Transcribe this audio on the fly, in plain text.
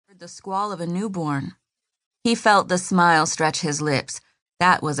the squall of a newborn. He felt the smile stretch his lips.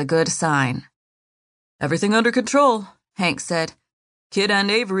 That was a good sign. "Everything under control," Hank said. "Kit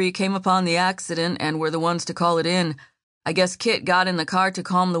and Avery came upon the accident and were the ones to call it in. I guess Kit got in the car to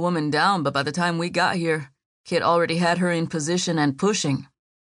calm the woman down, but by the time we got here, Kit already had her in position and pushing."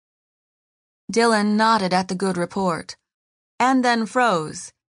 Dylan nodded at the good report, and then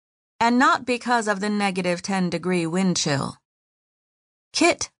froze, and not because of the -10-degree wind chill.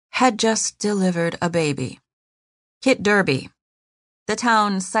 Kit had just delivered a baby. Kit Derby, the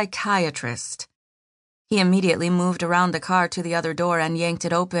town psychiatrist. He immediately moved around the car to the other door and yanked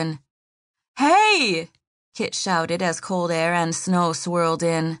it open. "Hey!" Kit shouted as cold air and snow swirled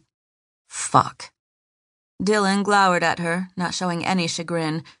in. "Fuck." Dylan glowered at her, not showing any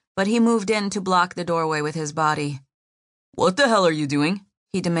chagrin, but he moved in to block the doorway with his body. "What the hell are you doing?"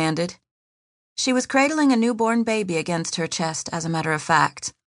 he demanded. She was cradling a newborn baby against her chest, as a matter of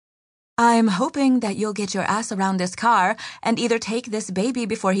fact. "I'm hoping that you'll get your ass around this car and either take this baby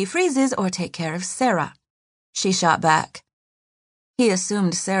before he freezes or take care of Sarah," she shot back. He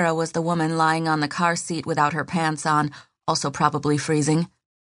assumed Sarah was the woman lying on the car seat without her pants on, also probably freezing.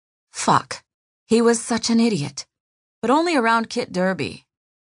 Fuck. He was such an idiot. But only around Kit Derby.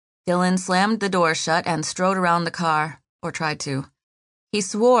 Dylan slammed the door shut and strode around the car, or tried to. He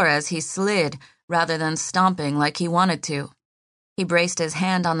swore as he slid, rather than stomping like he wanted to. He braced his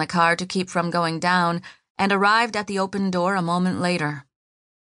hand on the car to keep from going down, and arrived at the open door a moment later.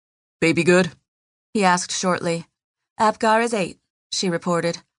 "Baby good?" he asked shortly. "Apgar is 8, she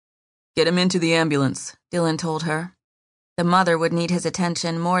reported. "Get him into the ambulance," Dylan told her. The mother would need his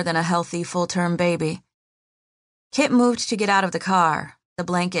attention more than a healthy, full-term baby. Kit moved to get out of the car, the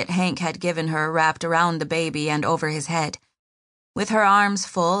blanket Hank had given her wrapped around the baby and over his head. With her arms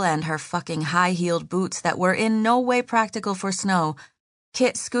full and her fucking high-heeled boots that were in no way practical for snow,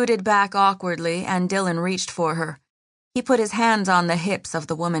 Kit scooted back awkwardly and Dylan reached for her. He put his hands on the hips of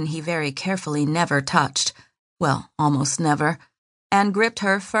the woman he very carefully never touched, well, almost never, and gripped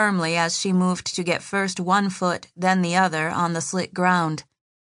her firmly as she moved to get first one foot, then the other on the slick ground.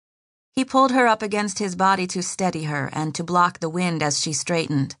 He pulled her up against his body to steady her and to block the wind as she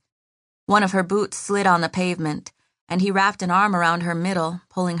straightened. One of her boots slid on the pavement, and he wrapped an arm around her middle,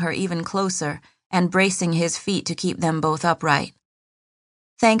 pulling her even closer and bracing his feet to keep them both upright.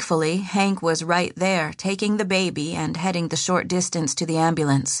 Thankfully, Hank was right there, taking the baby and heading the short distance to the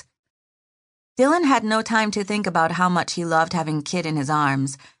ambulance. Dylan had no time to think about how much he loved having Kit in his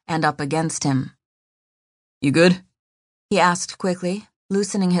arms and up against him. "You good?" he asked quickly,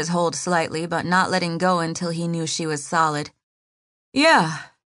 loosening his hold slightly but not letting go until he knew she was solid. "Yeah."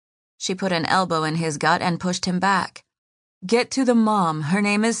 She put an elbow in his gut and pushed him back. "Get to the mom. Her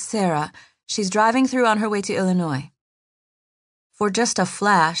name is Sarah. She's driving through on her way to Illinois." For just a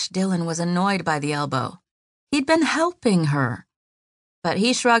flash, Dylan was annoyed by the elbow. He'd been helping her. But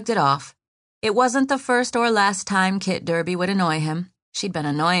he shrugged it off. It wasn't the first or last time Kit Derby would annoy him. She'd been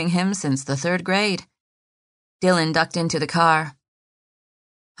annoying him since the 3rd grade. Dylan ducked into the car.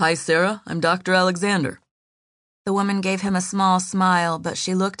 "Hi, Sarah. I'm Dr. Alexander." The woman gave him a small smile, but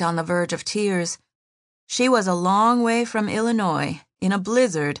she looked on the verge of tears. She was a long way from Illinois, in a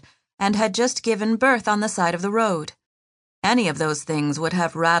blizzard, and had just given birth on the side of the road. Any of those things would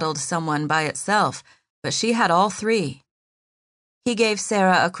have rattled someone by itself, but she had all three. He gave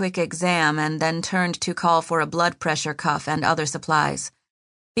Sarah a quick exam and then turned to call for a blood pressure cuff and other supplies.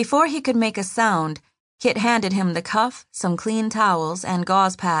 Before he could make a sound, Kit handed him the cuff, some clean towels, and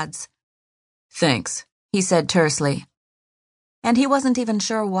gauze pads. "Thanks," he said tersely. And he wasn't even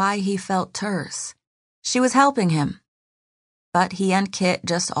sure why he felt terse. She was helping him. But he and Kit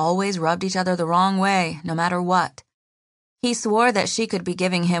just always rubbed each other the wrong way, no matter what. He swore that she could be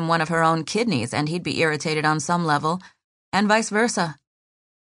giving him one of her own kidneys and he'd be irritated on some level, and vice versa.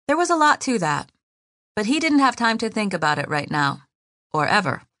 There was a lot to that, but he didn't have time to think about it right now, or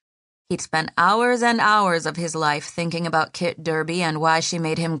ever. He'd spent hours and hours of his life thinking about Kit Derby and why she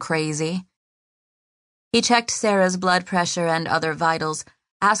made him crazy. He checked Sarah's blood pressure and other vitals,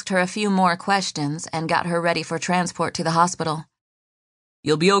 asked her a few more questions, and got her ready for transport to the hospital.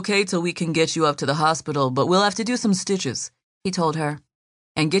 "You'll be okay till we can get you up to the hospital, but we'll have to do some stitches," he told her,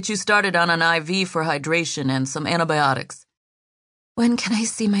 "and get you started on an IV for hydration and some antibiotics." "When can I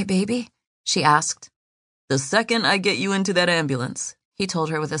see my baby?" she asked. "The second I get you into that ambulance," he told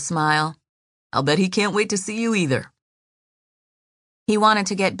her with a smile. "I'll bet he can't wait to see you either." He wanted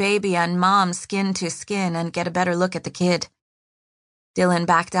to get baby and mom skin to skin and get a better look at the kid. Dylan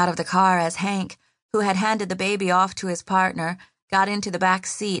backed out of the car as Hank, who had handed the baby off to his partner, got into the back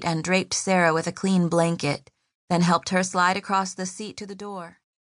seat and draped Sarah with a clean blanket, then helped her slide across the seat to the door.